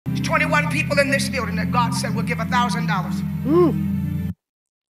21 people in this building that God said will give $1,000.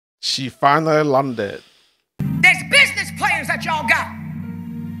 She finally landed. There's business plans that y'all got.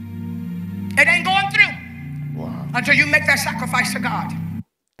 It ain't going through until you make that sacrifice to God.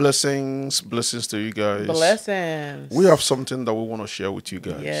 Blessings to you guys. Blessings. We have something that we want to share with you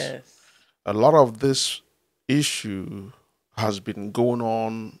guys. Yes. A lot of this issue has been going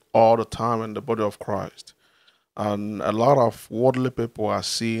on all the time in the body of Christ. And a lot of worldly people are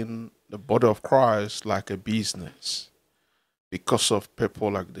seeing the body of Christ like a business because of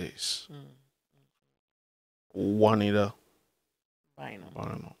people like this. Juanita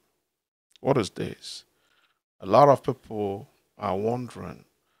Bynum. What is this? A lot of people are wondering,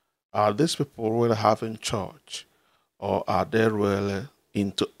 are these people really having church, or are they really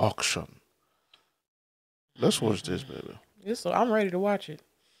into auction? Let's watch this, baby. Yes, so I'm ready to watch it.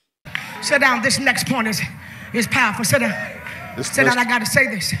 Sit down. This next point is powerful. Sit down. Sit down. I got to say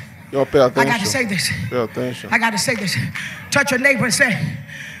this. Yo, pay attention. I got to say this. Pay attention. I got to say this. Touch your neighbor and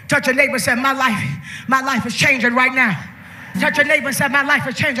say, my life is changing right now. Touch your neighbor and say, my life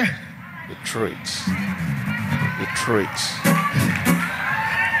is changing. The traits. The traits.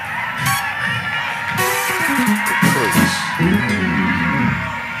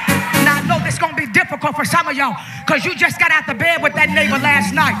 Now I know this is going to be difficult for some of y'all because you just got out the bed with that neighbor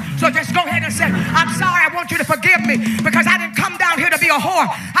last night. So just go ahead and say, I'm sorry, I want you to forgive me because I didn't come down here to be a whore.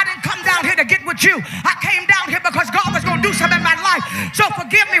 I didn't come down here to get with you. I came down here because God was going to do something in my life. So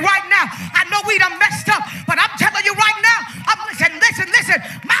forgive me right now. I know we done messed up, but I'm telling you right now, listen,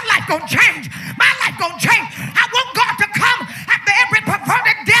 my life going to change. My life going to change. I want God to come after every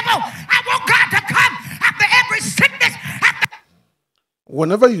perverted devil. I want God to come after every sickness.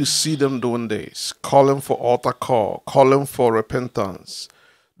 Whenever you see them doing this, calling for altar call, calling for repentance,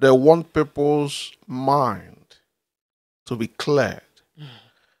 they want people's mind to be cleared.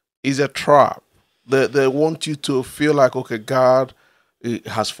 It's a trap. They want you to feel like, okay, God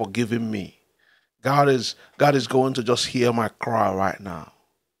has forgiven me. God is going to just hear my cry right now.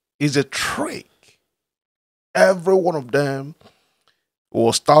 It's a trick. Every one of them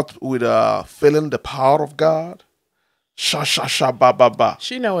will start with feeling the power of God. Sha sha sha ba ba ba.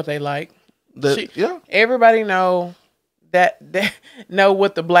 She know what they like. Yeah. Everybody know that they know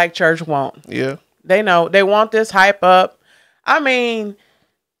what the black church want. Yeah. They know they want this hype up. I mean,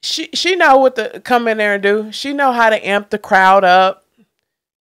 she know what to come in there and do. She know how to amp the crowd up.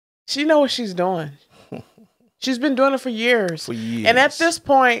 She know what she's doing. She's been doing it for years. And at this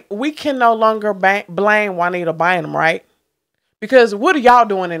point, we can no longer blame Juanita Bynum, right? Because what are y'all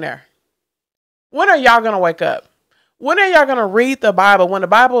doing in there? When are y'all going to wake up? When are y'all going to read the Bible? When the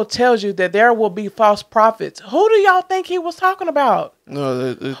Bible tells you that there will be false prophets, who do y'all think he was talking about?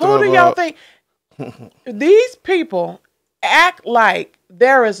 No, who do y'all think? These people act like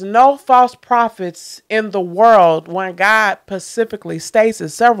there is no false prophets in the world when God specifically states it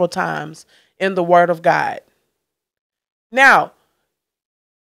several times in the Word of God. Now,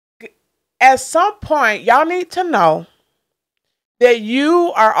 at some point, y'all need to know that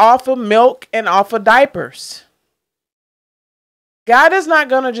you are off of milk and off of diapers. God is not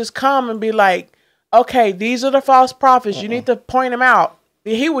going to just come and be like, okay, these are the false prophets. You need to point them out.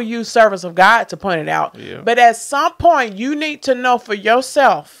 He will use servants of God to point it out. Yeah. But at some point, you need to know for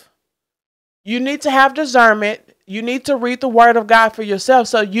yourself. You need to have discernment. You need to read the Word of God for yourself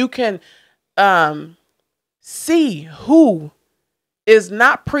so you can see who is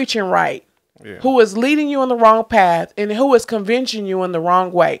not preaching right, who is leading you in the wrong path, and who is convincing you in the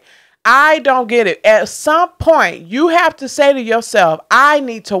wrong way. I don't get it. At some point, you have to say to yourself, I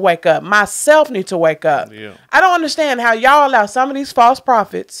need to wake up. Myself need to wake up. Yeah. I don't understand how y'all allow some of these false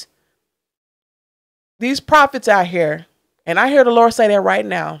prophets, these prophets out here, and I hear the Lord say that right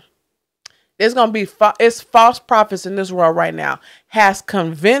now. There's going to be it's false prophets in this world right now, has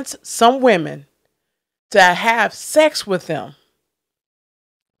convinced some women to have sex with them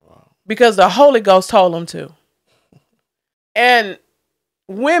because the Holy Ghost told them to. And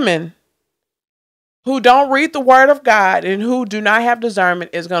women who don't read the Word of God and who do not have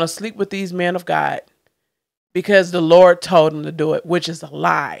discernment is going to sleep with these men of God because the Lord told them to do it, which is a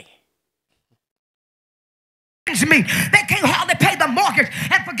lie. Me, they can't hardly pay the mortgage,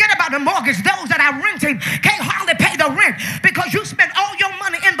 and forget about the mortgage. Those that are renting can't hardly pay the rent because you spend all your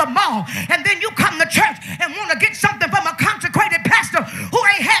money in the mall, and then you come to church and want to get something from a consecrated pastor who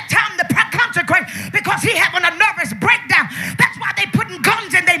ain't had time to consecrate because he having a nervous breakdown. That's why they putting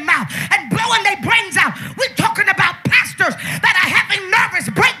guns in their mouth and blowing their brains out. We're talking about pastors that are having nervous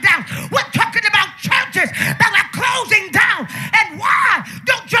breakdowns. We're talking about churches that are closing down. And why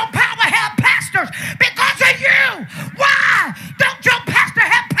don't your power have pastors? Because of you. Why don't your pastor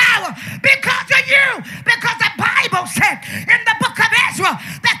have power?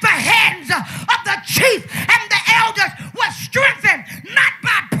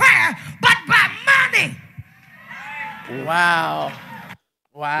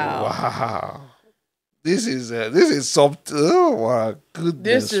 Wow. Wow. This is something. Oh my goodness.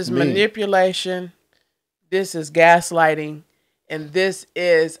 This is manipulation. This is gaslighting, and this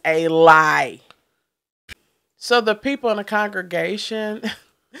is a lie. So the people in the congregation,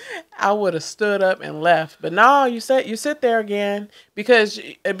 I would have stood up and left, but no, you sit there again because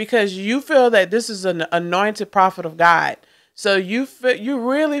you feel that this is an anointed prophet of God. So you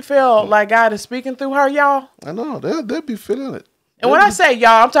really feel like God is speaking through her, y'all. I know they'll be feeling it. And when I say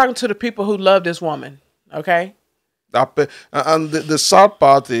y'all, I'm talking to the people who love this woman. Okay. And the sad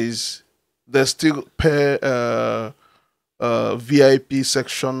part is they still pay VIP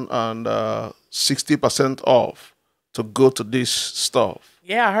section and 60% off to go to this stuff.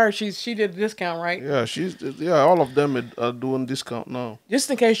 Yeah, I heard she did a discount, right? Yeah, all of them are doing discount now.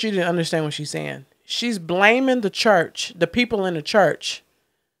 Just in case you didn't understand what she's saying, she's blaming the church, the people in the church,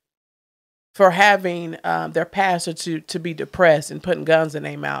 for having their pastor to be depressed and putting guns in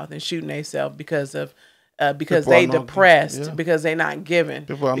their mouth and shooting themselves because they depressed, because they're not giving,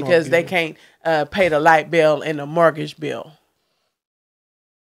 because they can't pay the light bill and the mortgage bill.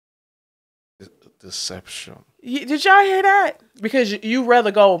 Deception. Did y'all hear that? Because you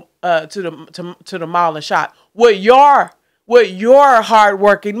rather go to the mall and shop with your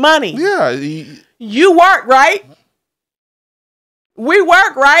hardworking money. Yeah, you work, right? We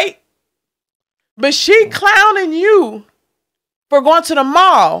work, right? But she clowning you for going to the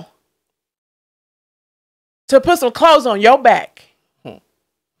mall to put some clothes on your back.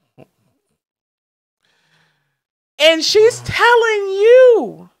 And she's telling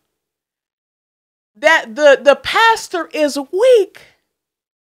you that the pastor is weak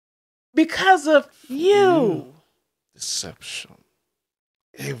because of you. Deception.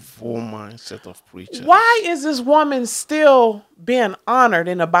 Evil mindset of preachers. Why is this woman still being honored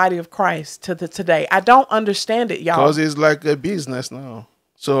in the body of Christ to today? I don't understand it, y'all. Because it's like a business now.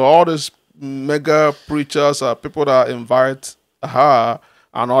 So all these mega preachers are people that invite her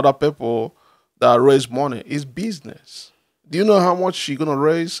and other people that raise money. It's business. Do you know how much she's going to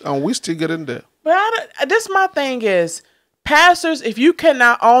raise? And we still getting there. But this my thing is, pastors, if you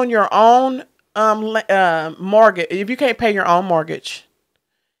cannot own your own mortgage, if you can't pay your own mortgage,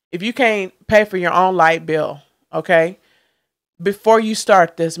 if you can't pay for your own light bill, okay, before you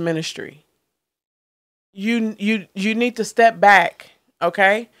start this ministry, you need to step back,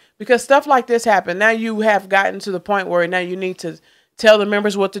 okay? Because stuff like this happen. Now you have gotten to the point where now you need to tell the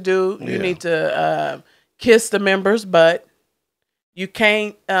members what to do. You need to kiss the members' butt. You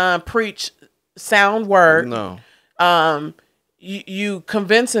can't preach sound word. No. You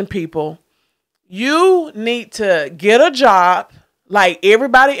convincing people. You need to get a job like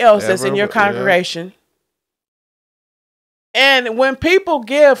everybody else that's in your congregation. Yeah. And when people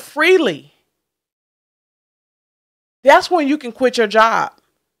give freely, that's when you can quit your job.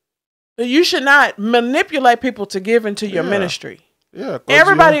 You should not manipulate people to give into your ministry. Yeah.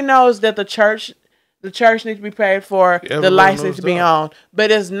 Everybody knows that the church needs to be paid for, the lights need to be on,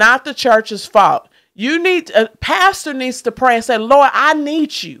 but it's not the church's fault. A pastor needs to pray and say, Lord, I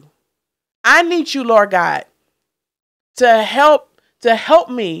need you. I need you, Lord God, to help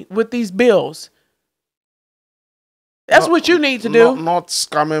me with these bills. That's what you need to do. Not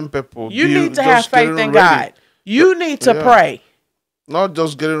scamming people. You need to have faith in God. You need to pray. Not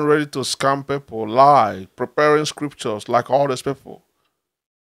just getting ready to scam people, lie, preparing scriptures like all these people.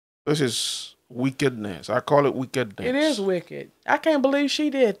 This is wickedness. I call it wickedness. It is wicked. I can't believe she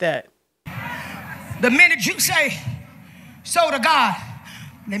did that. The minute you say, so to God,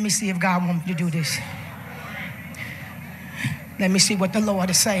 let me see if God wants me to do this. Let me see what the Lord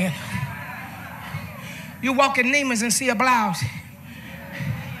is saying. You walk in Neiman's and see a blouse.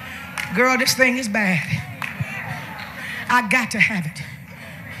 Girl, this thing is bad. I got to have it.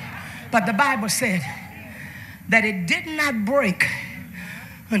 But the Bible said that it did not break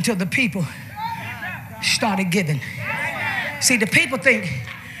until the people started giving. See, the people think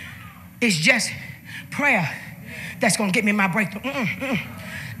it's just prayer that's going to get me my breakthrough.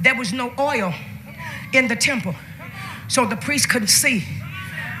 There was no oil in the temple, so the priest couldn't see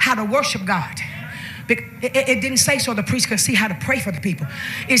how to worship God. It didn't say so the priest could see how to pray for the people.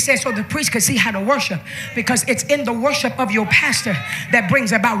 It says so the priest could see how to worship, because it's in the worship of your pastor that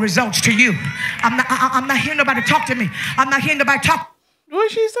brings about results to you. I'm not hearing nobody talk to me. I'm not hearing nobody talk. What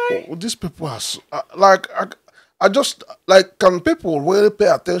did she say? Oh, these people are I just like, can people really pay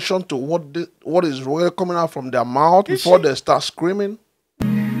attention to what is really coming out from their mouth before they start screaming?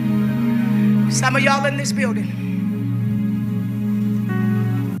 Some of y'all in this building.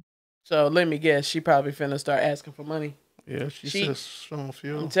 So let me guess, she probably finna start asking for money. Yeah, she says some of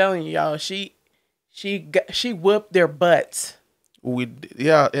you. I'm telling you, y'all, she whooped their butts.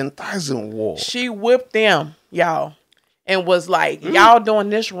 enticing war. She whipped them, y'all, and was like, y'all doing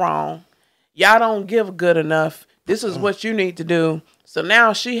this wrong. Y'all don't give good enough. This is what you need to do. So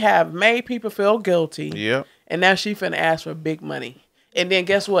now she have made people feel guilty. Yep. And now she finna ask for big money. And then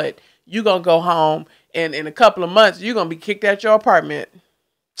guess what? You gonna go home, and in a couple of months, you're gonna be kicked out your apartment.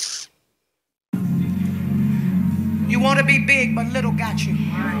 You want to be big, but little got you.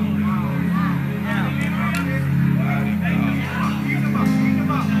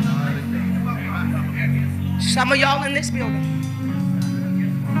 Some of y'all in this building,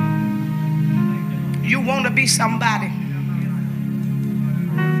 you want to be somebody,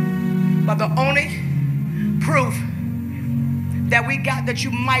 but the only proof that we got that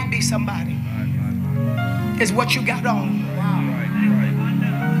you might be somebody is what you got on.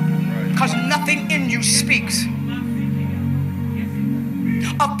 Because nothing in you speaks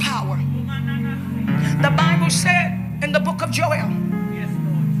of power. The Bible said in the book of Joel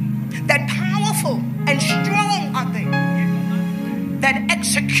that powerful and strong are they that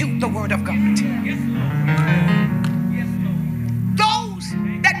execute the word of God. Those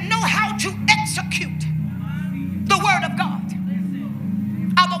that know how to execute the word of God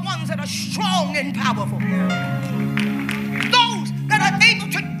are the ones that are strong and powerful. Those that are able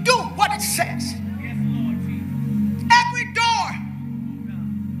to do what it says. Every door,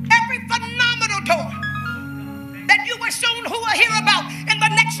 every phenomenal door that you will soon who will hear about in the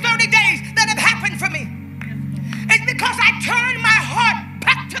next 30 days that have happened for me, it's because I turned my heart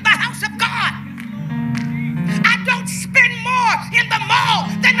back to the house of God. I don't spend more in the mall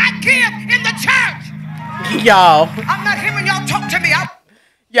than I give in the church. Y'all. I'm not hearing y'all talk to me.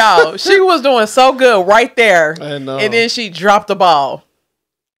 Y'all, she was doing so good right there. I know. And then she dropped the ball.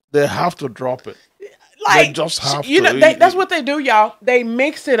 They have to drop it. Like, they just have you to. know, that's what they do, y'all. They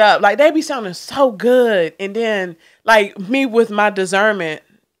mix it up. Like, they be sounding so good. And then, like, me with my discernment,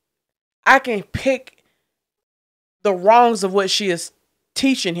 I can pick the wrongs of what she is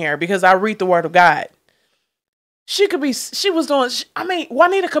teaching here because I read the word of God. She was doing,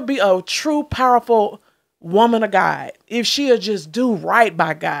 Juanita could be a true, powerful woman of God if she'll just do right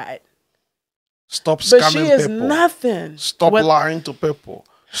by God. Stop scamming people. But she is nothing. Stop lying to people.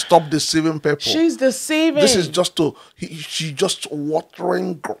 Stop deceiving people. She's deceiving. This is just she just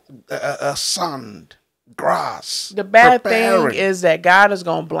watering sand, grass. The bad preparing. thing is that God is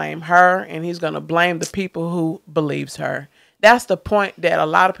going to blame her, and he's going to blame the people who believes her. That's the point that a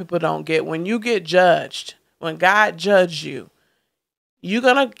lot of people don't get. When you get judged, when God judges you, you're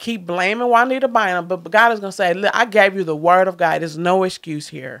going to keep blaming Juanita Bynum, but God is going to say, look, I gave you the word of God. There's no excuse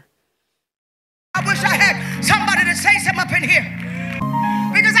here. I wish I had somebody to say something up in here.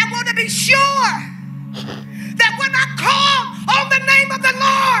 Because I want to be sure that when I call on the name of the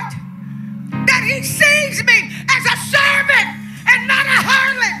Lord, that he sees me as a servant and not a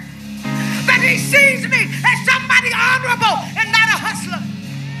harlot. That he sees me as somebody honorable and not a hustler.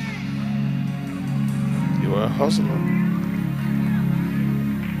 You are a hustler.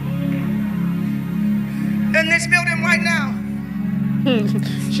 In this building right now.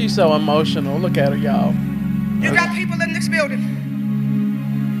 She's so emotional. Look at her, y'all. You got people in this building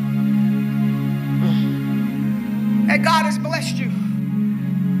that God has blessed you.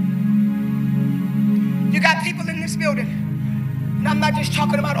 You got people in this building, and I'm not just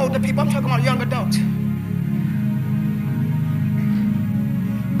talking about older people, I'm talking about young adults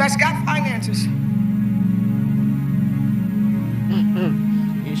that's got finances.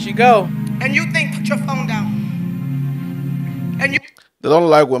 Here she go. And you think, put your phone down. And you They don't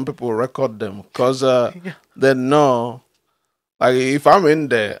like when people record them because they know, like if I'm in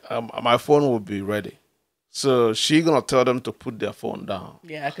there, my phone will be ready. So she gonna tell them to put their phone down.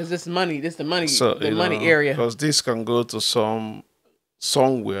 Yeah, because this money, the money know, area. Because this can go to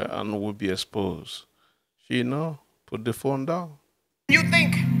somewhere and will be exposed. She put the phone down. You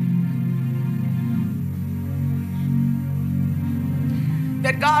think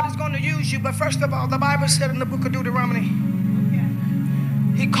that God is going to use you, but first of all, the Bible said in the book of Deuteronomy,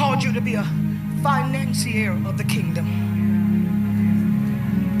 he called you to be a financier of the kingdom.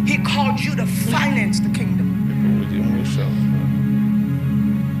 He called you to finance the kingdom.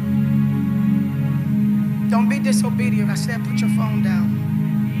 Don't be disobedient. I said put your phone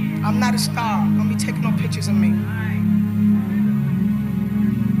down. I'm not a star. Don't be taking no pictures of me.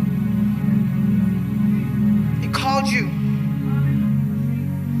 He called you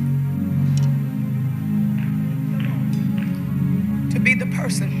to be the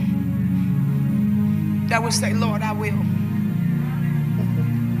person that would say, Lord, I will.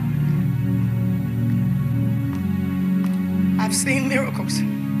 I've seen miracles.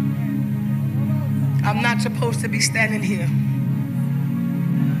 I'm not supposed to be standing here.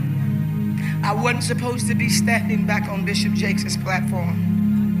 I wasn't supposed to be standing back on Bishop Jakes' platform.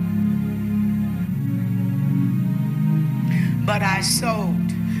 But I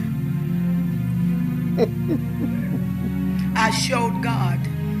sowed. I showed God.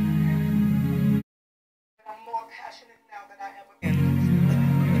 I'm more passionate now than I ever been.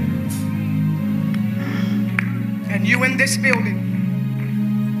 And you in this building.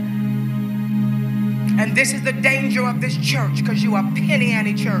 And this is the danger of this church, because you are penny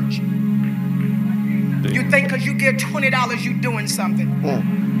ante church. You think because you give $20 you doing something.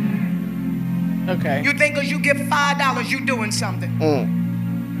 Okay. You think because you give $5 you doing something.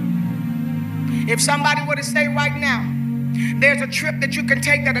 If somebody were to say right now, there's a trip that you can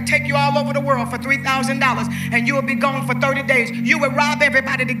take that'll take you all over the world for $3,000 and you will be gone for 30 days, you would rob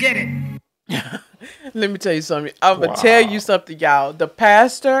everybody to get it. Let me tell you something. I'm going to tell you something, y'all. The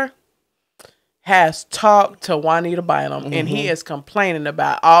pastor has talked to Juanita Bynum, and he is complaining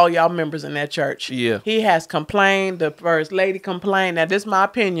about all y'all members in that church. Yeah. He has complained. The first lady complained. Now, this is my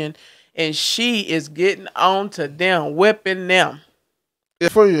opinion, and she is getting on to them, whipping them.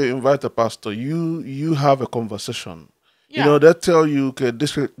 Before you invite the pastor, you have a conversation. Yeah. You know, they tell you, okay,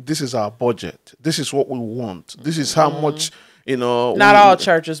 this is our budget. This is what we want. This is how much, you know. Not all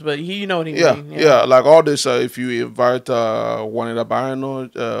churches, but you know what he mean. Yeah, like all this, if you invite Juanita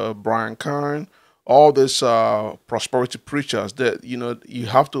Bynum, Brian Kine, all these prosperity preachers, that, you know,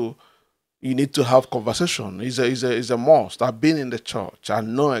 you need to have conversation. It's a must. I've been in the church. I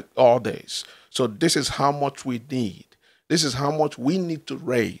know it all days. So this is how much we need. This is how much we need to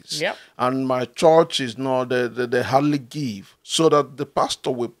raise. Yep. And my church is not, they hardly give, so that the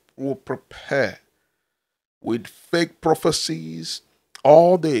pastor will prepare with fake prophecies,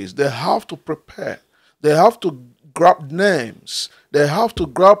 all this. They have to prepare. They have to grab names. They have to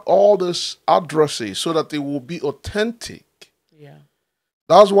grab all these addresses so that it will be authentic. Yeah.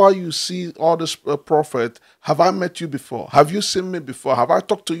 That's why you see all this prophet. Have I met you before? Have you seen me before? Have I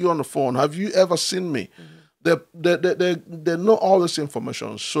talked to you on the phone? Have you ever seen me? They know all this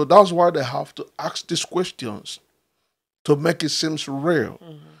information. So that's why they have to ask these questions to make it seem real.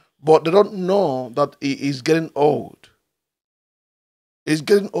 But they don't know that it is getting old. It's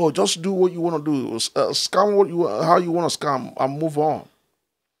getting old. Just do what you want to do. Scam how you want to scam and move on.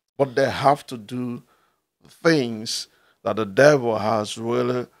 But they have to do things that the devil has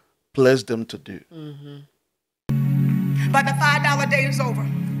really placed them to do. But the $5 day is over.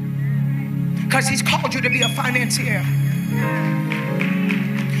 Because he's called you to be a financier.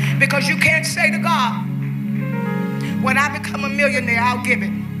 Because you can't say to God, when I become a millionaire, I'll give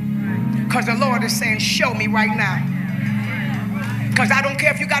it. Because the Lord is saying, show me right now. Because I don't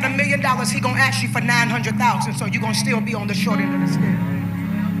care if you got $1 million, he's going to ask you for 900,000, so you're going to still be on the short end of the scale.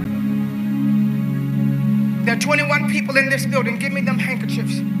 There are 21 people in this building. Give me them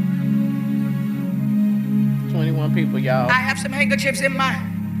handkerchiefs. 21 people, y'all. I have some handkerchiefs in my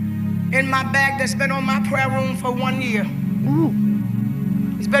bag that's been on my prayer room for 1 year.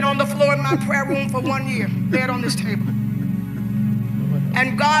 It's been on the floor in my prayer room for 1 year. There on this table.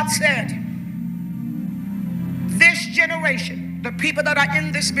 And God said, this generation, the people that are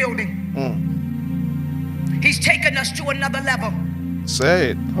in this building, he's taken us to another level.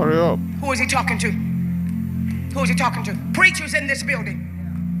 Say it. Hurry up. Who is he talking to? Who is he talking to? Preachers in this building.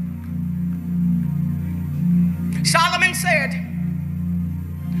 Solomon said,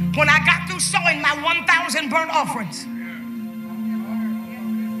 when I got through sowing my 1,000 burnt offerings,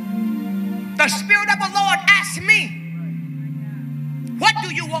 the Spirit of the Lord asked me, what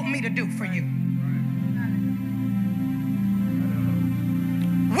do you want me to do for you?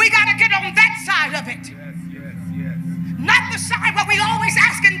 We got to get on that side of it. Not the side where we always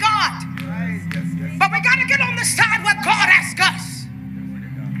asking God. But we got to get on the side where God asks us.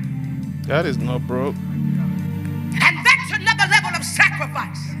 That is not broke. And that's another level of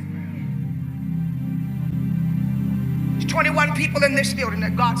sacrifice. There's 21 people in this building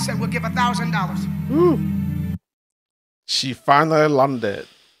that God said will give $1,000. She finally landed.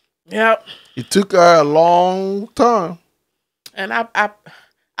 Yep. It took her a long time. And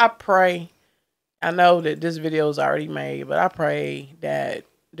I pray, I know that this video is already made, but I pray that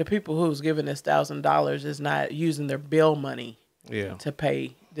the people who's giving this $1,000 is not using their bill money to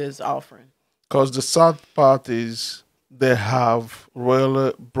pay this offering. Because the sad part is they have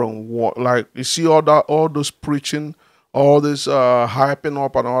really brainwashed. Like, you see all those preaching, all this hyping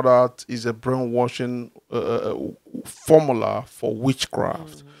up and all that is a brainwashing formula for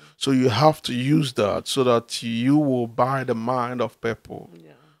witchcraft. So you have to use that so that you will buy the mind of people.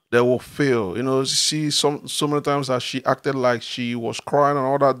 They will feel. You know, see, so many times that she acted like she was crying and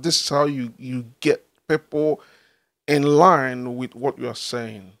all that. This is how you get people in line with what you are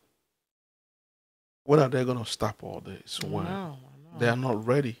saying. When are they going to stop all this? When? No. They are not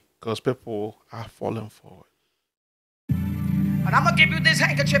ready because people are falling for it. But I'm going to give you this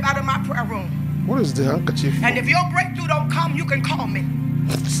handkerchief out of my prayer room. What is the handkerchief for? And if your breakthrough don't come, you can call me.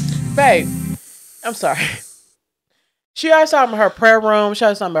 Babe, I'm sorry. She always talking about her prayer room. She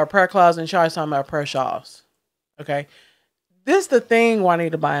always talking about her prayer closet. And she always talking about prayer shawls. Okay? This is the thing,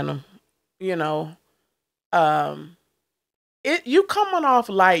 Juanita Bynum. You know, you coming off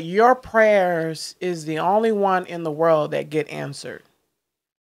like your prayers is the only one in the world that get answered.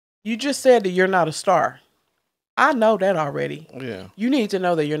 You just said that you're not a star. I know that already. Yeah. You need to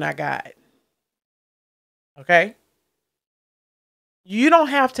know that you're not God. Okay? You don't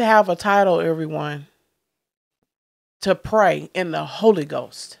have to have a title, everyone, to pray in the Holy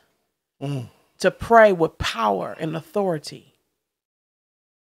Ghost. To pray with power and authority.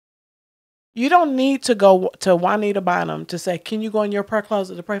 You don't need to go to Juanita Bynum to say, can you go in your prayer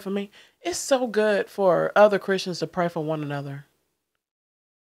closet to pray for me? It's so good for other Christians to pray for one another.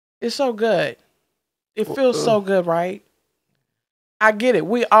 It's so good. It feels so good, right? I get it.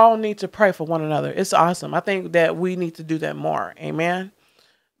 We all need to pray for one another. It's awesome. I think that we need to do that more. Amen.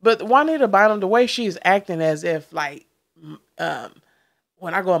 But Juanita Bynum, the way she's acting as if like,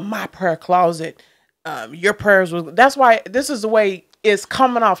 when I go in my prayer closet, your prayers will, that's why this is the way it's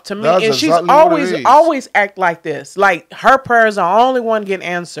coming off to me. That's and she's exactly always act like this. Like her prayers are the only one getting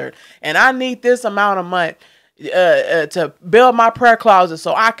answered. And I need this amount of money to build my prayer closet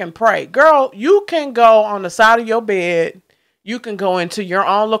so I can pray. Girl, you can go on the side of your bed. You can go into your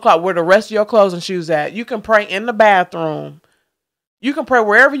own little closet where the rest of your clothes and shoes at. You can pray in the bathroom. You can pray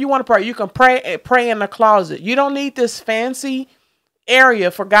wherever you want to pray. You can pray in the closet. You don't need this fancy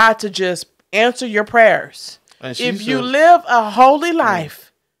area for God to just answer your prayers. If you live a holy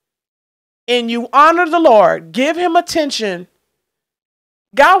life and you honor the Lord, give him attention,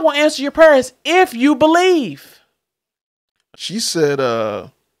 God will answer your prayers if you believe. She said,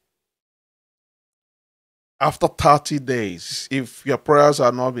 after 30 days, if your prayers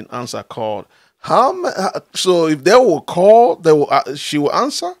have not been answered, called. So if they will call, she will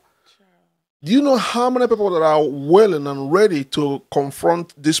answer. Do you know how many people that are willing and ready to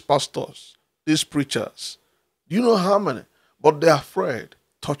confront these pastors, these preachers? Do you know how many? But they're afraid.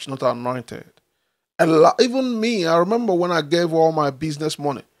 Touch not anointed. And even me, I remember when I gave all my business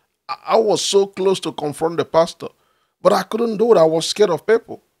money, I was so close to confront the pastor, but I couldn't do it. I was scared of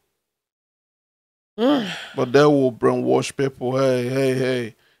people. But they will brainwash people.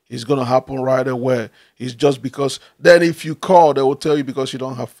 Hey, it's going to happen right away. It's just because. Then if you call, they will tell you because you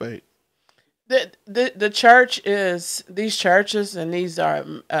don't have faith. The church is, these churches and these are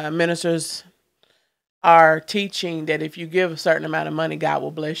ministers are teaching that if you give a certain amount of money, God will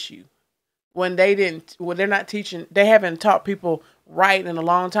bless you. When they're not teaching, they haven't taught people right in a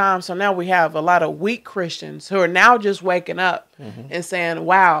long time. So now we have a lot of weak Christians who are now just waking up and saying,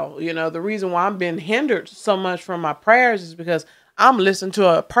 wow, you know, the reason why I'm being hindered so much from my prayers is because I'm listening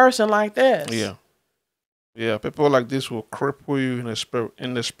to a person like this. Yeah. Yeah, people like this will cripple you in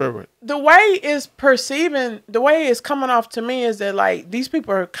the spirit. The way it's coming off to me is that like these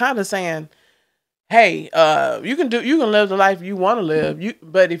people are kind of saying, hey, you can live the life you want to live.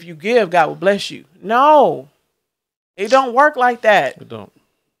 But if you give, God will bless you. No, it don't work like that. It don't.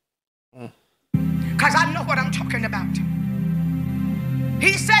 Because I know what I'm talking about.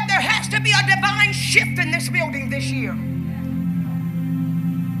 He said there has to be a divine shift in this building this year.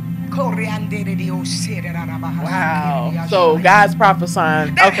 Wow. So God's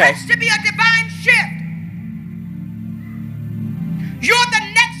prophesying. There has to be a divine shift. You're the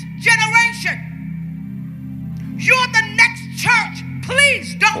next generation. You're the next church.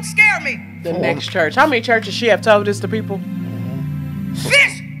 Please don't scare me. The next church. How many churches she have told this to people?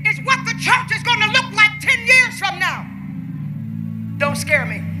 This is what the church is going to look like 10 years from now. Don't scare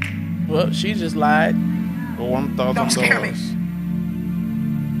me. Well, she just lied. For $1,000. Don't scare me.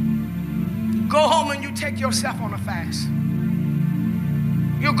 Go home and you take yourself on a fast.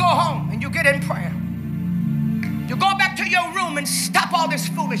 You go home and you get in prayer. You go back to your room and stop all this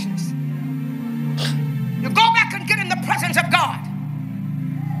foolishness. You go back and get in the presence of God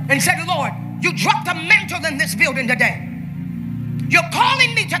and say, Lord, you dropped a mantle in this building today. You're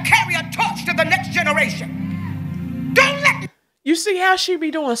calling me to carry a torch to the next generation. Don't let me. You see how she be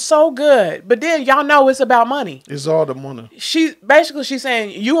doing so good, but then y'all know it's about money. It's all the money. She's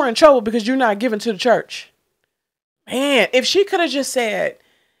saying you were in trouble because you're not giving to the church. Man, if she could have just said,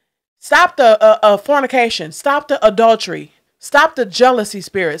 stop the fornication, stop the adultery, stop the jealousy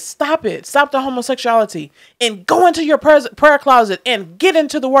spirit, stop the homosexuality, and go into your prayer closet and get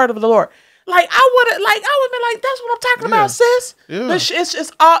into the word of the Lord. Like I would be like, that's what I'm talking about, sis. Yeah.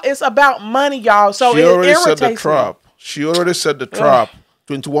 It's about money, y'all. So she it already irritates set the me. trap. She already set the trap.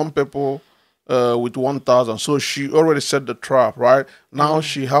 21 people with 1,000. So she already set the trap, right? Now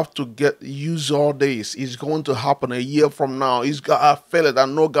she have to use all this. It's going to happen a year from now. I feel it. I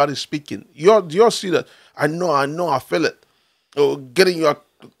know God is speaking. You see that? I know. I feel it.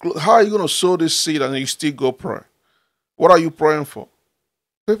 How are you going to sow this seed and you still go pray? What are you praying for?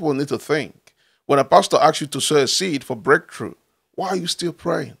 People need to think. When a pastor asks you to sow a seed for breakthrough, why are you still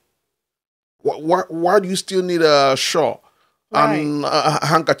praying? Why do you still need a shawl and a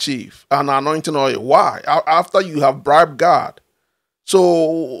handkerchief and anointing oil? Why? After you have bribed God.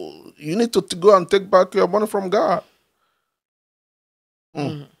 So you need to go and take back your money from God.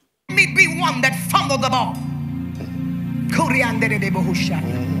 Me be one that fumbled the ball.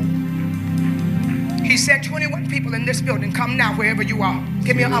 He said 21 people in this building, come now wherever you are.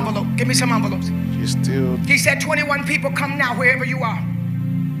 Give me an envelope. Give me some envelopes. He said 21 people, come now wherever you are.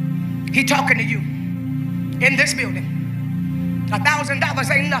 He talking to you in this building.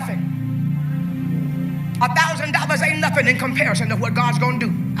 $1,000 ain't nothing. $1,000 ain't nothing in comparison to what God's gonna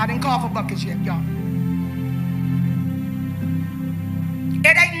do. I didn't call for buckets yet, y'all.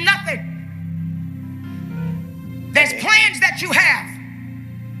 It ain't nothing. There's plans that you have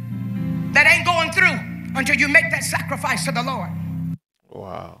that ain't going through until you make that sacrifice to the Lord.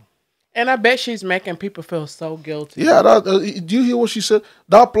 Wow. And I bet she's making people feel so guilty. Yeah, do you hear what she said?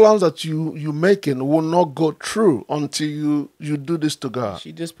 That plans that you making will not go through until you do this to God.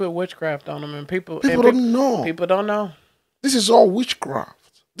 She just put witchcraft on them, and people don't know. People don't know. This is all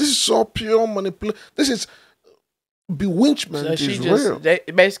witchcraft. This is all pure manipulation. This is bewitchment. So she is just real.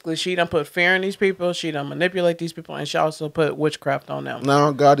 Basically she done put fear in these people. She done manipulate these people, and she also put witchcraft on them.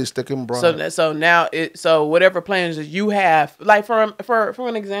 Now God is taking bribes. So whatever plans that you have, like for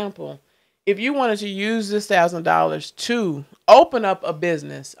an example, if you wanted to use this $1,000 to open up a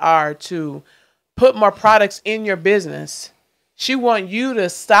business or to put more products in your business, she want you to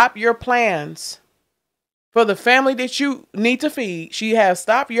stop your plans for the family that you need to feed. She has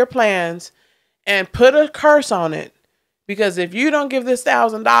stopped your plans and put a curse on it, because if you don't give this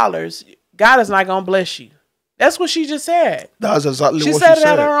 $1,000, God is not going to bless you. That's what she just said. That's exactly what she said. She said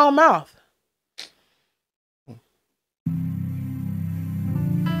it out of her own mouth.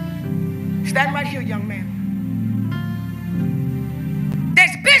 Stand right here, young man.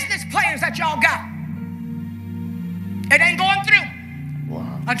 There's business plans that y'all got. It ain't going through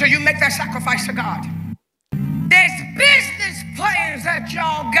until you make that sacrifice to God. There's business plans that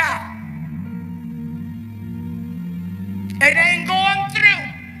y'all got. It ain't going through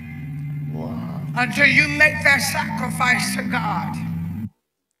until you make that sacrifice to God.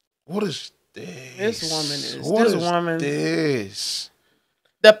 What is this? This woman is. This?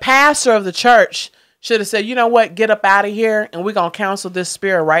 The pastor of the church should have said, you know what, get up out of here and we're going to counsel this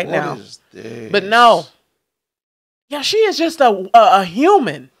spirit right now. What is this? But no. Yeah, she is just a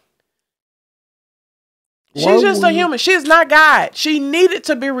human. She's just a human. She's not God. She needed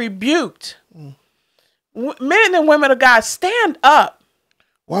to be rebuked. Men and women of God, stand up.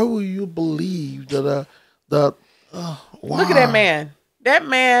 Why will you believe that? Look at that man. That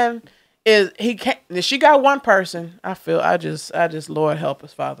man is, he can't. She got one person. I just Lord help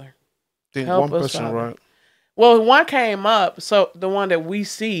us, Father. Help one person, Father. Right? Well, one came up, so the one that we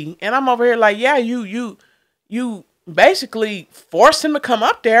see, and I'm over here like, yeah, you basically forced him to come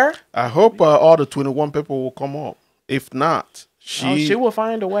up there. I hope all the 21 people will come up. If not, she will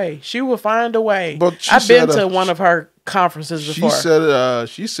find a way. She will find a way. But I've been to one of her conferences before.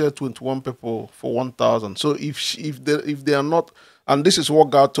 She said 21 people for 1,000. So if they are not, and this is what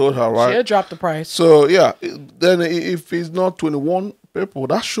God told her, right? She'll drop the price. So yeah, then if it's not 21 people,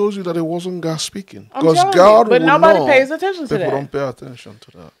 that shows you that it wasn't God speaking. Because God, but nobody pays attention to that. People don't pay attention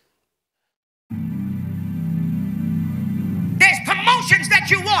to that. There's promotions that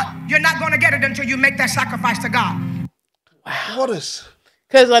you want. You're not going to get it until you make that sacrifice to God. Wow. What is?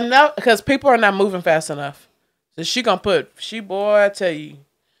 Because people are not moving fast enough. So she gonna put,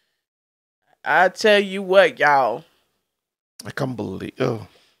 I tell you what, y'all. I can't believe. Oh.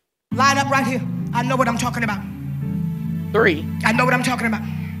 Line up right here. I know what I'm talking about. 3. I know what I'm talking about.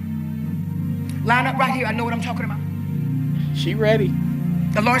 Line up right here. I know what I'm talking about. She ready.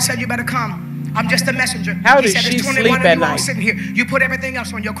 The Lord said you better come. I'm just a messenger. How does she sleep at night? Sitting here. You put everything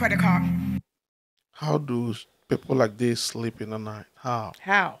else on your credit card. How do people like this sleep in the night? How?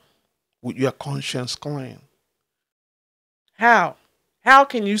 With your conscience clean. How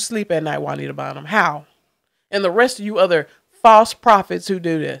can you sleep at night, Juanita Bynum? How? And the rest of you other false prophets who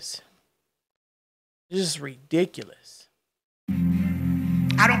do this. It's just ridiculous.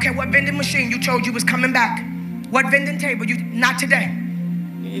 I don't care what vending machine you told you was coming back. What vending table you not today.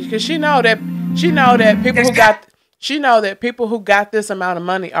 Because she know that people who got this amount of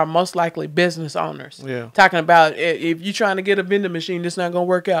money are most likely business owners. Yeah. Talking about if you're trying to get a vending machine, it's not gonna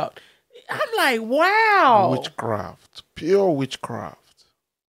work out. I'm like, wow. Witchcraft. Pure witchcraft.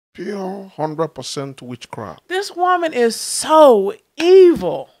 Pure 100% witchcraft. This woman is so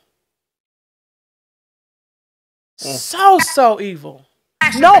evil. So evil.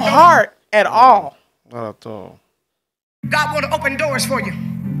 No heart at all. Not at all. God want to open doors for you.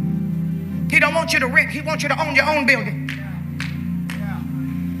 He don't want you to rent. He wants you to own your own building.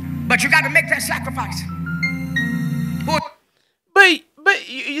 But you got to make that sacrifice. But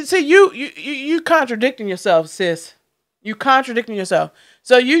you see, you contradicting yourself, sis. You contradicting yourself.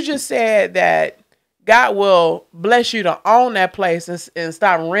 So you just said that God will bless you to own that place and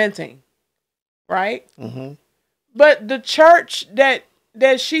stop renting, right? Mm-hmm. But the church that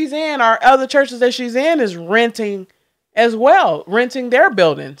she's in, or other churches that she's in, is renting as well, renting their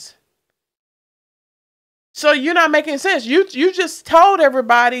buildings. So you're not making sense. You just told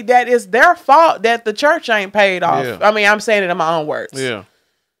everybody that it's their fault that the church ain't paid off. Yeah. I mean, I'm saying it in my own words. Yeah.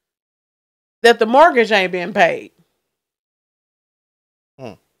 That the mortgage ain't being paid.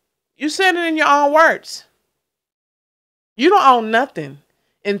 You said it in your own words. You don't own nothing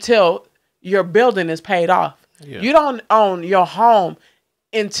until your building is paid off. Yeah. You don't own your home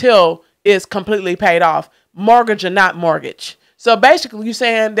until it's completely paid off. Mortgage or not mortgage. So basically you're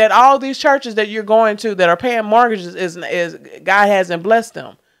saying that all these churches that you're going to that are paying mortgages is God hasn't blessed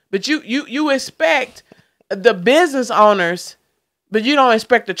them. But you expect the business owners, but you don't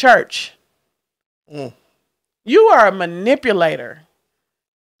expect the church. You are a manipulator.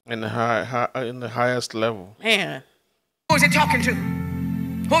 In the highest level. Man. Who is he talking to?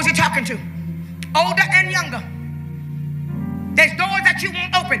 Who is he talking to? Older and younger. There's doors that you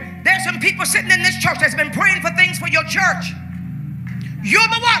won't open. There's some people sitting in this church that's been praying for things for your church. You're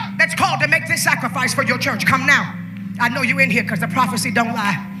the one that's called to make this sacrifice for your church. Come now. I know you in here because the prophecy don't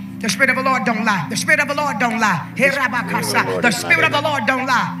lie. The Spirit of the Lord don't lie. The Spirit of the Lord don't lie. The Spirit of the Lord don't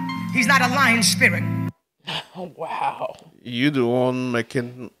lie. He's not a lying spirit. Oh, wow. You the one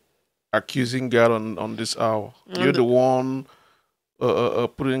accusing God on this hour. You're the one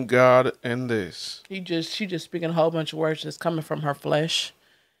putting God in this. She just speaking a whole bunch of words that's coming from her flesh.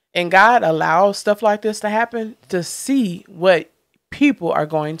 And God allows stuff like this to happen to see what people are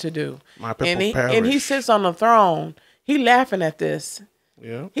going to do. My people perish. And he sits on the throne. He laughing at this.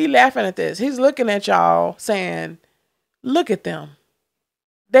 Yeah. He laughing at this. He's looking at y'all saying, look at them.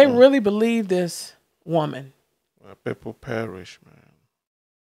 They really believe this woman. My people perish, man.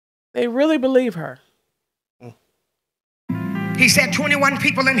 They really believe her. He said 21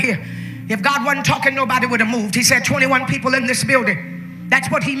 people in here. If God wasn't talking, nobody would have moved. He said 21 people in this building. That's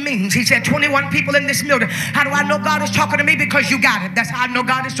what he means. He said 21 people in this building. How do I know God is talking to me? Because you got it. That's how I know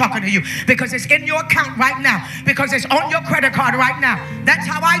God is talking to you. Because it's in your account right now. Because it's on your credit card right now. That's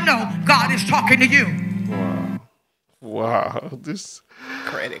how I know God is talking to you. Wow. This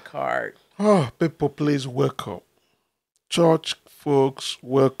credit card. Oh, people, please wake up. Church folks,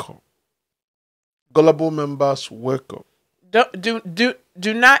 wake up. Gullible members, wake up.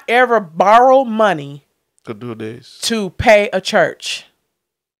 Do not ever borrow money to do this, to pay a church.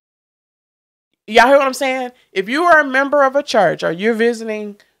 Y'all hear what I'm saying? If you are a member of a church or you're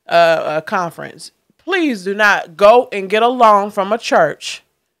visiting a conference, please do not go and get a loan from a church.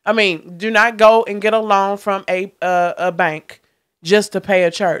 I mean, do not go and get a loan from a bank just to pay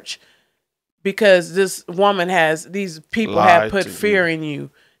a church, because this woman these people have put fear in you.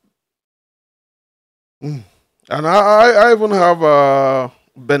 And I even have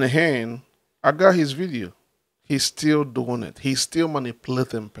Ben Hinn. I got his video. He's still doing it. He's still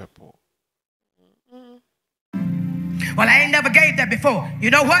manipulating people. Well, I ain't never gave that before.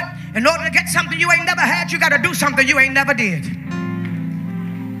 You know what? In order to get something you ain't never had, you got to do something you ain't never did.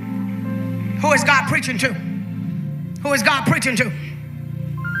 Who is God preaching to? Who is God preaching to?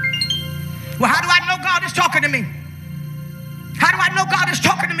 Well, how do I know God is talking to me? How do I know God is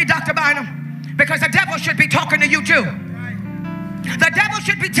talking to me, Dr. Bynum? Because the devil should be talking to you too. The devil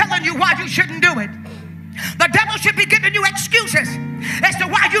should be telling you why you shouldn't do it. The devil should be giving you excuses as to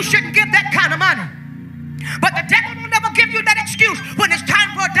why you shouldn't give that kind of money. But the devil will never give you that excuse when it's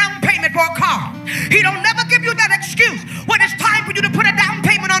time for a down payment for a car. He don't never give you that excuse when it's time for you to put a down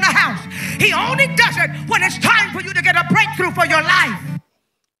payment on a house. He only does it when it's time for you to get a breakthrough for your life.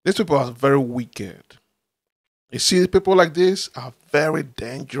 These people are very wicked. You see, people like this are very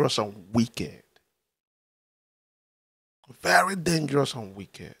dangerous and wicked. Very dangerous and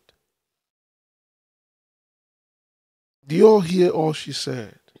wicked. Do you all hear all she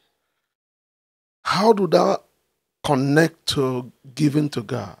said? How do that connect to giving to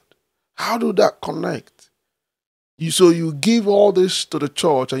God? How do that connect? So you give all this to the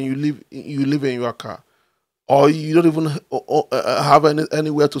church and you live in your car, or you don't even have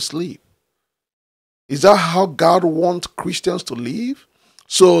anywhere to sleep. Is that how God wants Christians to live?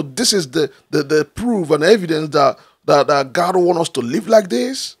 So this is the proof and evidence that God wants us to live like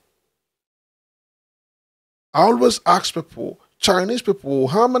this. I always ask people, Chinese people,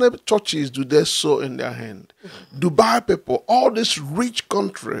 how many churches do they sow in their hand? Dubai people, all this rich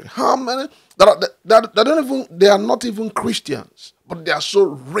country, how many they are not even Christians, but they are so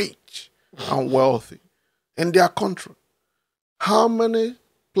rich and wealthy in their country. How many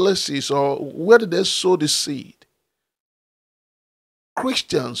places or where did they sow the seed?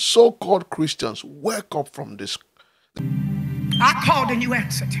 Christians, so-called Christians, wake up from this. I called and you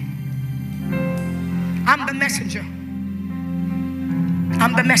answered. I'm the messenger.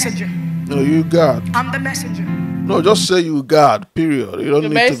 I'm the messenger. No, you God. I'm the messenger. No, just say you God, period. You don't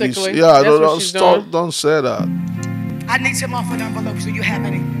need to be... Yeah, don't say that. I need some off an envelope, so you have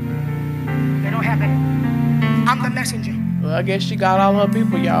any. They don't have any. I'm the messenger. Well, I guess she got all her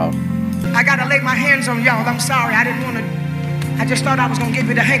people, y'all. I got to lay my hands on y'all. I'm sorry. I didn't want to... I just thought I was going to give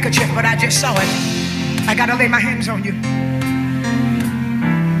you the handkerchief, but I just saw it. I got to lay my hands on you.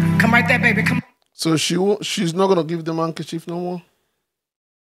 Come right there, baby. Come. So she's not going to give them handkerchief no more?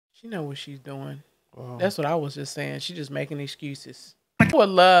 She know what she's doing. Wow. That's what I was just saying. She's just making excuses. I would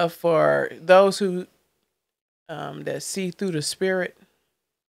love for those who that see through the spirit.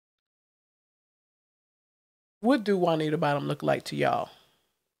 What do Juanita Bynum look like to y'all?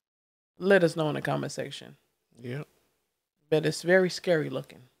 Let us know in the comment section. Yeah. But it's very scary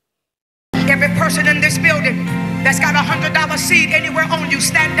looking. Every person in this building that's got $100 seed anywhere on you,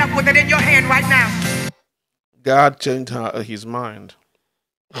 stand up with it in your hand right now. God changed his mind.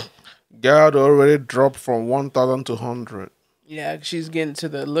 God already dropped from 1,000 to 100. Yeah, she's getting to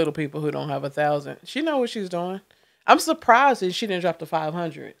the little people who don't have 1,000. She know what she's doing. I'm surprised that she didn't drop to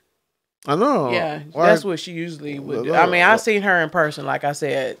 500. I know. Yeah, that's what she usually would do. I mean, I seen her in person, like I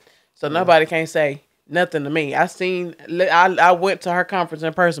said, so nobody can say nothing to me. I went to her conference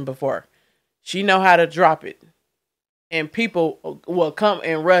in person before. She know how to drop it, and people will come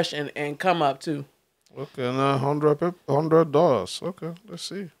and rush and come up too. Okay, now $100. Okay, let's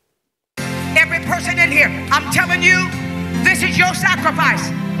see. Every person in here, I'm telling you, this is your sacrifice.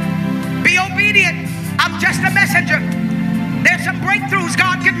 Be obedient. I'm just a messenger. There's some breakthroughs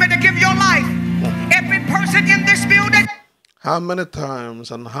God gives me to give your life. Every person in this building. How many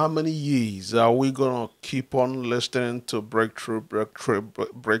times and how many years are we going to keep on listening to breakthrough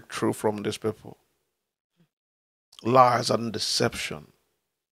from these people? Lies and deception.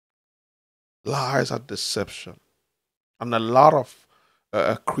 Lies and deception. And a lot of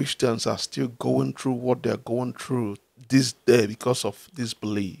Christians are still going through what they're going through this day because of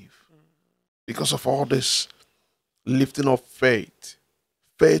disbelief. Because of all this lifting of faith.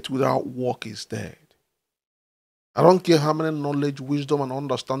 Faith without work is dead. I don't care how many knowledge, wisdom, and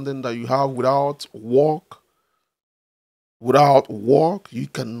understanding that you have without work. Without work, you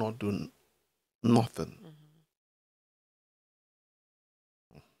cannot do nothing.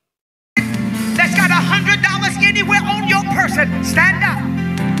 That's got $100 anywhere on your person. Stand up.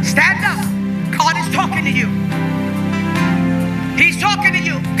 Stand up. God is talking to you. He's talking to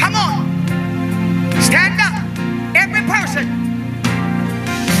you. Come on. Stand up. Every person.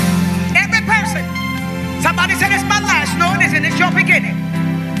 Every person. Somebody said it's my last. No, it isn't. It's your beginning.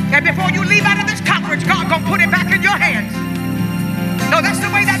 And before you leave out of this conference, God gonna put it back in your hands. No, that's the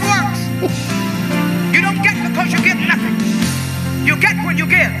way that works. You don't get because you give nothing. You get when you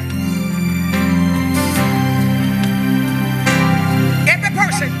give. Every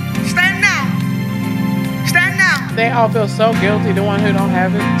person, stand now. Stand now. They all feel so guilty, the one who don't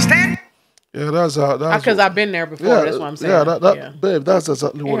have it. Stand. Yeah, that's because I've been there before. Yeah, that's what I'm saying. Yeah, babe, that's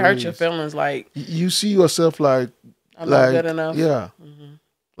exactly what it hurts your feelings. Like you see yourself like I'm not good enough. Yeah,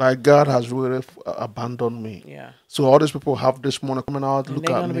 like God has really abandoned me. Yeah. So all these people have this money coming out. And look at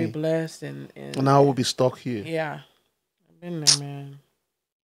me. They're gonna be blessed, and I will be stuck here. Yeah, I've been there, man.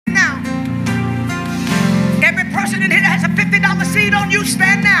 Now, every person in here that has a $50 seed on you,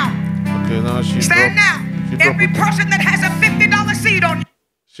 stand now. Okay, now stand now. Every person that has a $50 seed on you.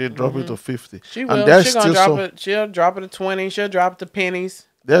 She'll drop it to 50. She will. She's gonna drop it. She'll drop it to 20. She'll drop it to pennies.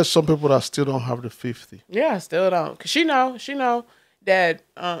 There's some people that still don't have the 50. Yeah, still don't. Cause she know that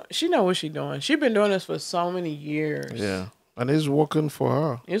she know what she's doing. She's been doing this for so many years. Yeah, and it's working for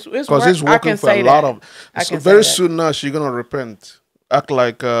her. It's working for a lot of. So very soon now she's gonna repent act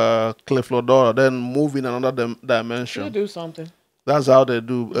like Cliff Lodora, then move in another dimension. She'll do something. That's how they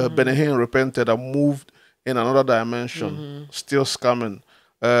do. Benny Hinn repented and moved in another dimension, still scamming.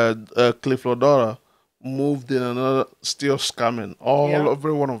 Cliff Lodora moved in another, still scamming.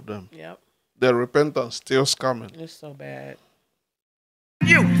 Every one of them. Yep. Their repentance still scamming. It's so bad.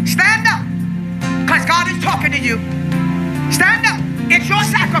 You stand up, because God is talking to you. Stand up. It's your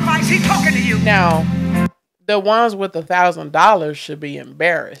sacrifice. He's talking to you. Now, the ones with $1,000 should be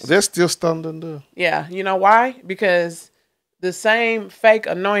embarrassed. They're still standing there. Yeah. You know why? Because the same fake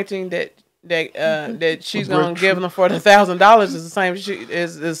anointing that she's gonna give them for the $1,000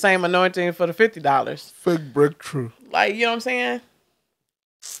 is the same anointing for the $50. Fake breakthrough. Like, you know what I'm saying?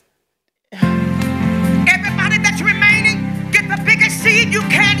 Everybody that's remaining, get the biggest seed you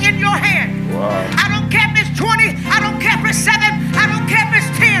can in your hand. Wow. I don't care if it's 20, I don't care if it's 7, I don't care if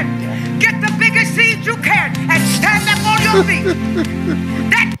it's 10. Get the biggest seed you can and stand up on your feet.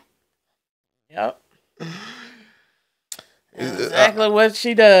 Yep. Exactly what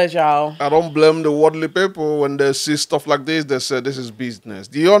she does, y'all. I don't blame the worldly people when they see stuff like this. They say this is business.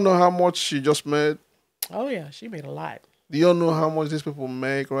 Do you all know how much she just made? Oh yeah, she made a lot. Do you all know how much these people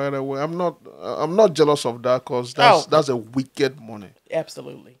make right away? I'm not jealous of that because that's a wicked money.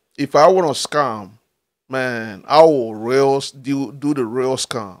 Absolutely. If I want to scam, man, I will do the real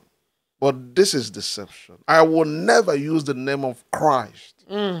scam. But this is deception. I will never use the name of Christ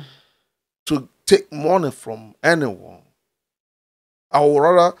to take money from anyone. I would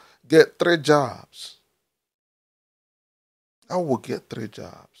rather get 3 jobs. I will get 3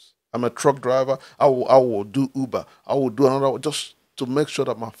 jobs. I'm a truck driver. I will do Uber. I will do another just to make sure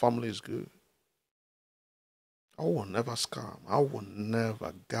that my family is good. I will never scam. I will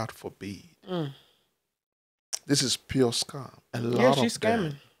never, God forbid. This is pure scam. She's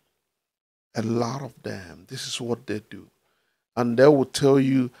scamming. A lot of them. This is what they do. And they will tell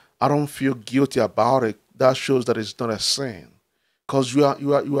you, I don't feel guilty about it. That shows that it's not a sin. Because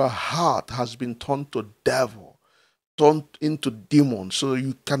your heart has been turned to devil, turned into demon, so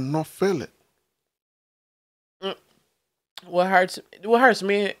you cannot feel it. What hurts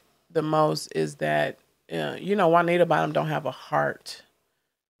me the most is that Juanita Bynum don't have a heart.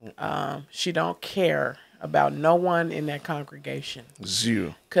 She don't care about no one in that congregation.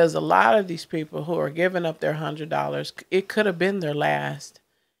 Zero. Because a lot of these people who are giving up their $100, it could have been their last,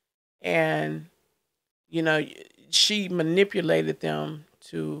 and she manipulated them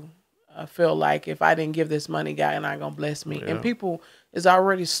to feel like if I didn't give this money, God not gonna bless me. And people is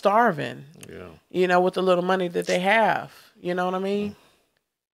already starving. Yeah. With the little money that they have. You know what I mean?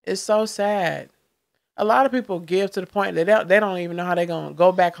 It's so sad. A lot of people give to the point that they don't even know how they're gonna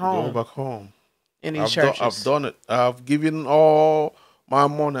go back home. Go back home. In these churches. I've done it. I've given all my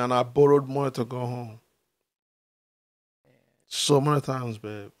money and I borrowed money to go home. So many times,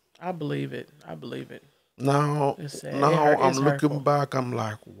 babe. I believe it. Now I'm looking back, I'm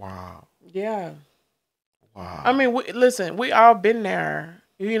like, wow. Yeah. Wow. I mean, we all been there.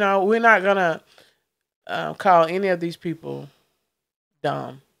 We're not going to call any of these people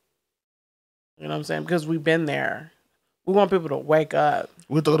dumb. You know what I'm saying? Because we've been there. We want people to wake up.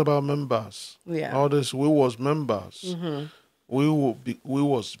 We're talking about members. Yeah. All this, we was members. Mm-hmm. We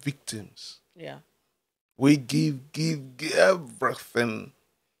was victims. Yeah. We give everything.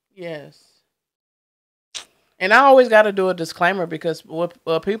 Yes. And I always got to do a disclaimer because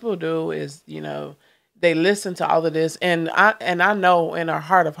what people do is, they listen to all of this, and I know in our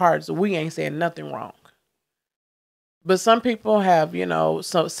heart of hearts we ain't saying nothing wrong. But some people have,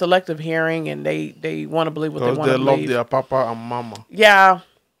 some selective hearing, and they want to believe what they want to believe. They love their papa and mama. Yeah,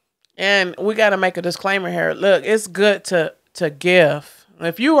 and we got to make a disclaimer here. Look, it's good to give.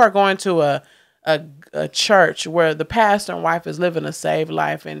 If you are going to a church where the pastor and wife is living a saved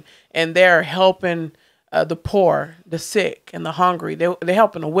life, and they're helping the poor, the sick, and the hungry. They're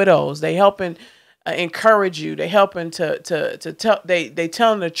helping the widows. They helping encourage you. They helping to tell. They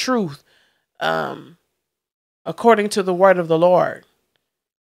telling the truth, according to the word of the Lord.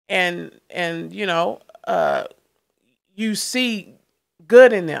 And you see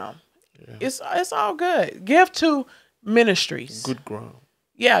good in them. Yeah. It's all good. Give to ministries. Good ground.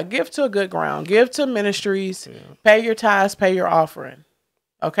 Yeah, give to a good ground. Give to ministries. Yeah. Pay your tithes. Pay your offering.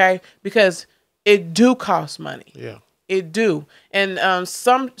 Okay, because it do cost money. Yeah, it do. And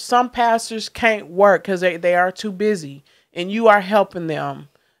some pastors can't work because they are too busy, and you are helping them.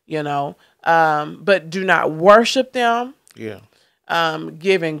 But do not worship them. Yeah.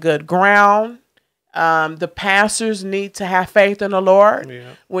 Giving good ground. The pastors need to have faith in the Lord.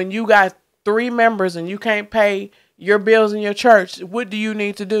 Yeah. When you got 3 members and you can't pay your bills in your church, what do you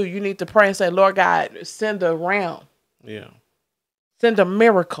need to do? You need to pray and say, Lord God, send a ram. Yeah. Send a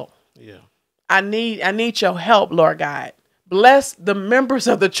miracle. Yeah. I need your help, Lord God. Bless the members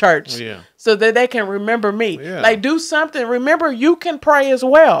of the church so that they can remember me. Yeah. Like, do something. Remember, you can pray as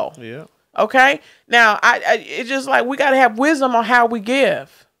well. Yeah. Okay? Now, it's just like we got to have wisdom on how we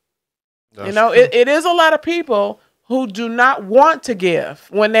give. That's you know, true. it is a lot of people who do not want to give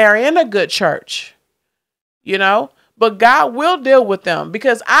when they're in a good church. You know? But God will deal with them,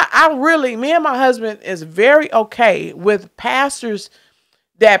 because I really, me and my husband is very okay with pastors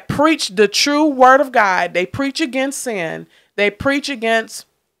that preach the true word of God. They preach against sin. They preach against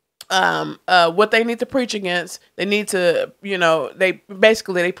what they need to preach against. They need to, you know, they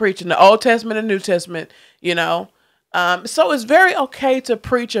preach in the Old Testament and New Testament, you know. So it's very okay to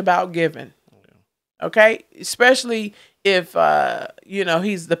preach about giving. Okay? Especially if, you know,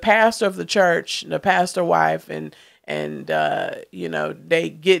 he's the pastor of the church, the pastor wife, and you know, they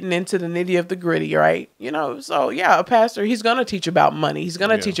getting into the nitty of the gritty, right? You know, so yeah, a pastor, he's going to teach about money. He's going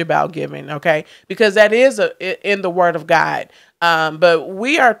to teach about giving, okay? Because that is in the word of God. But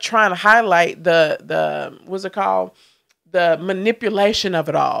we are trying to highlight the what's it called? The manipulation of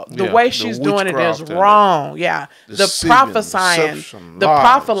it all. The way she's doing it is wrong. Yeah. The prophesying, the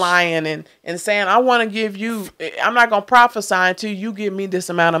prophesying and saying, I want to give you, I'm not going to prophesy until you give me this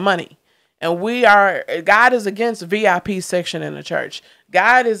amount of money. And God is against VIP section in the church.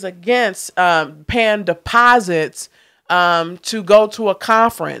 God is against paying deposits to go to a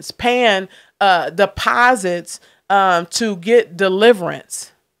conference, paying deposits to get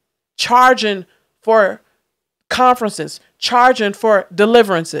deliverance, charging for conferences, charging for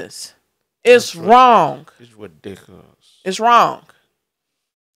deliverances. It's wrong. It's ridiculous. It's wrong.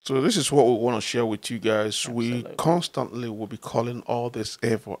 So this is what we want to share with you guys. Absolutely. We constantly will be calling all this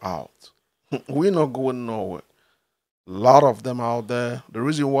evil out. We're not going nowhere. A lot of them out there. The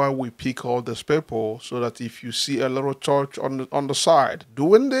reason why we pick all these people, so that if you see a little church on the side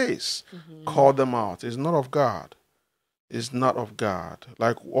doing this, call them out. It's not of God. It's not of God.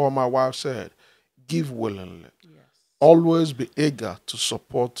 Like all my wife said, give willingly. Yes. Always be eager to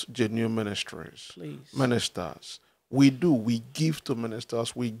support genuine ministries. Please. Ministers. We do. We give to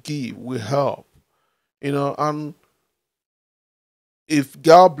ministers. We give. We help. You know, and if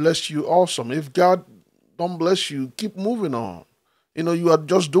God bless you, awesome. If God don't bless you, keep moving on. You know, you are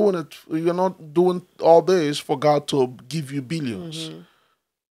just doing it. You're not doing all this for God to give you billions.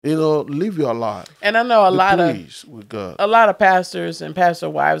 You know, live your life. And I know a lot of pastors and pastor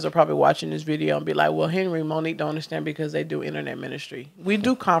wives are probably watching this video and be like, well, Henry, Monique don't understand because they do internet ministry. We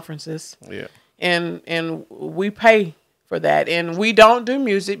do conferences. Yeah. And we pay for that. And we don't do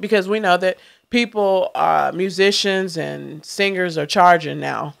music because we know that people, musicians and singers are charging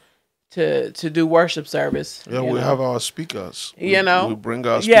now to do worship service. Yeah, we have our speakers. You know, we bring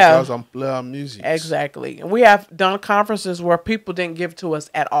our speakers and play our music. Exactly. And we have done conferences where people didn't give to us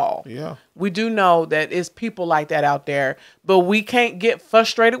at all. Yeah. We do know that it's people like that out there, but we can't get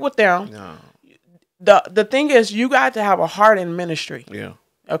frustrated with them. No. The thing is, you got to have a heart in ministry. Yeah.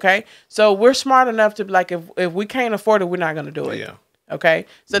 Okay. So we're smart enough to be like, if we can't afford it, we're not going to do it. Yeah. Okay.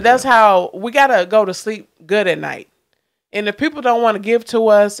 So that's how we got to go to sleep good at night. And if people don't want to give to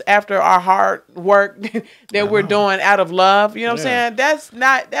us after our hard work that we're doing out of love, you know what I'm saying? That's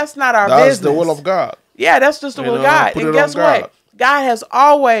not our business. That's the will of God. Yeah, that's just the will of God. And guess what? God has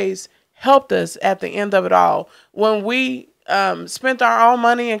always helped us at the end of it all. When we spent our own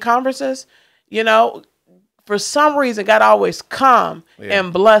money in conferences, you know, for some reason, God always come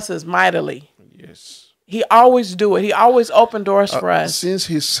and bless us mightily. Yes. He always do it. He always open doors for us. Since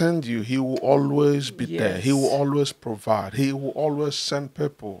he sent you, he will always be there. He will always provide. He will always send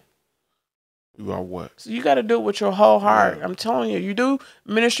people. You are what? So you got to do it with your whole heart. Yeah. I'm telling you, you do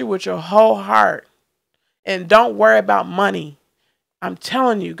ministry with your whole heart. And don't worry about money. I'm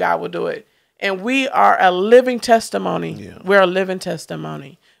telling you, God will do it. And we are a living testimony. Yeah. We're a living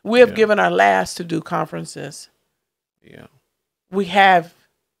testimony. We have given our last to do conferences. Yeah.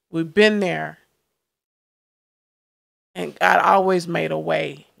 We've been there. And God always made a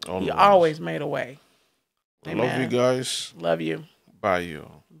way. Always. He always made a way. I love you guys. Love you. Bye, you.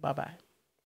 Bye-bye.